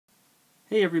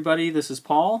Hey everybody, this is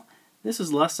Paul. This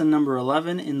is lesson number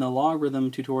 11 in the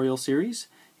logarithm tutorial series,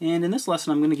 and in this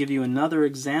lesson I'm going to give you another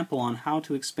example on how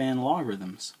to expand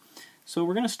logarithms. So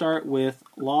we're going to start with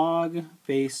log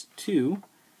base 2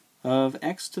 of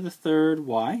x to the third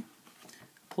y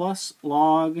plus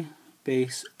log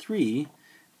base 3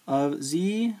 of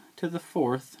z to the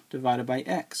fourth divided by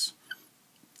x.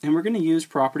 And we're going to use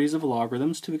properties of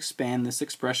logarithms to expand this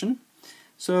expression.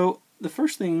 So the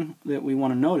first thing that we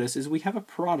want to notice is we have a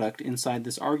product inside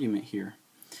this argument here.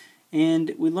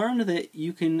 And we learned that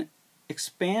you can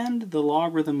expand the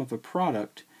logarithm of a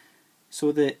product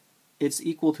so that it's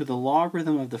equal to the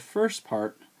logarithm of the first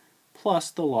part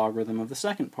plus the logarithm of the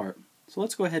second part. So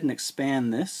let's go ahead and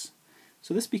expand this.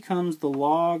 So this becomes the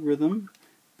logarithm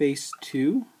base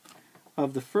 2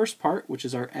 of the first part, which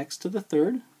is our x to the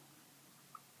third,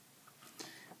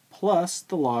 plus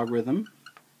the logarithm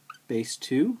base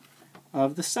 2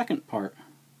 of the second part,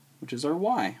 which is our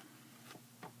y.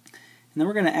 And then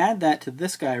we're going to add that to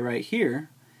this guy right here,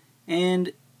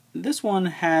 and this one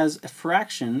has a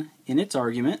fraction in its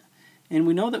argument, and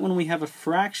we know that when we have a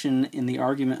fraction in the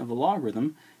argument of a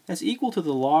logarithm, that's equal to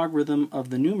the logarithm of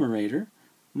the numerator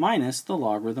minus the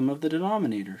logarithm of the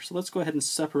denominator. So let's go ahead and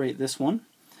separate this one.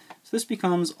 So this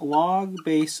becomes log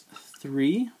base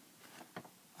 3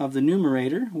 of the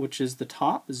numerator, which is the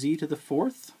top, z to the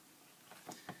fourth,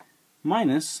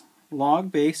 minus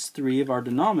log base 3 of our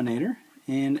denominator,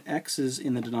 and x is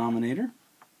in the denominator.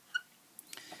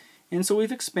 And so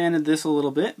we've expanded this a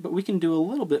little bit, but we can do a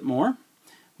little bit more.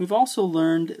 We've also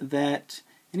learned that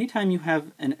anytime you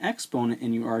have an exponent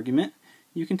in your argument,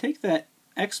 you can take that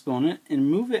exponent and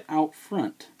move it out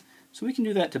front. So we can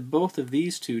do that to both of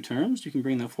these two terms. You can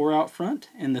bring the 4 out front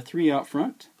and the 3 out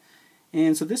front.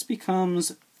 And so this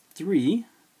becomes 3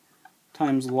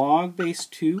 times log base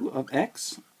 2 of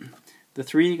x. The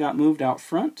 3 got moved out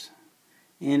front,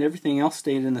 and everything else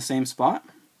stayed in the same spot.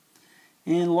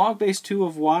 And log base 2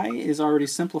 of y is already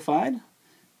simplified,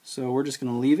 so we're just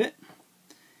going to leave it.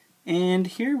 And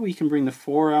here we can bring the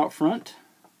 4 out front.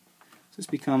 So this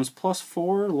becomes plus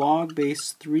 4 log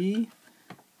base 3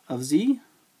 of z,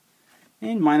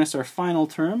 and minus our final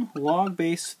term, log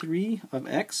base 3 of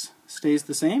x, stays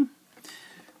the same.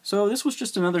 So this was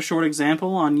just another short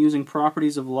example on using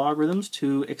properties of logarithms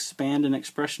to expand an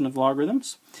expression of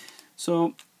logarithms.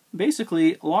 So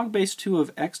basically, log base 2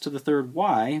 of x to the third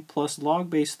y plus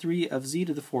log base 3 of z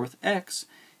to the fourth x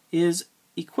is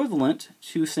equivalent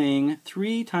to saying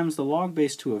 3 times the log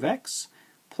base 2 of x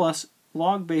plus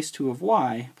log base 2 of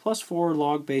y plus 4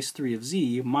 log base 3 of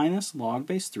z minus log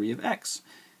base 3 of x.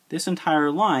 This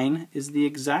entire line is the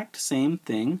exact same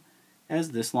thing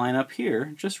as this line up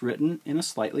here, just written in a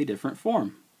slightly different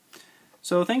form.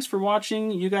 So thanks for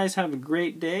watching. You guys have a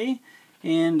great day,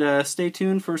 and stay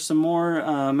tuned for some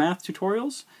more math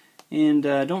tutorials. And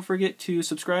don't forget to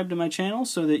subscribe to my channel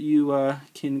so that you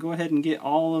can go ahead and get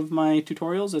all of my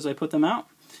tutorials as I put them out.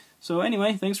 So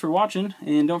anyway, thanks for watching,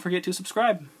 and don't forget to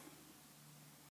subscribe.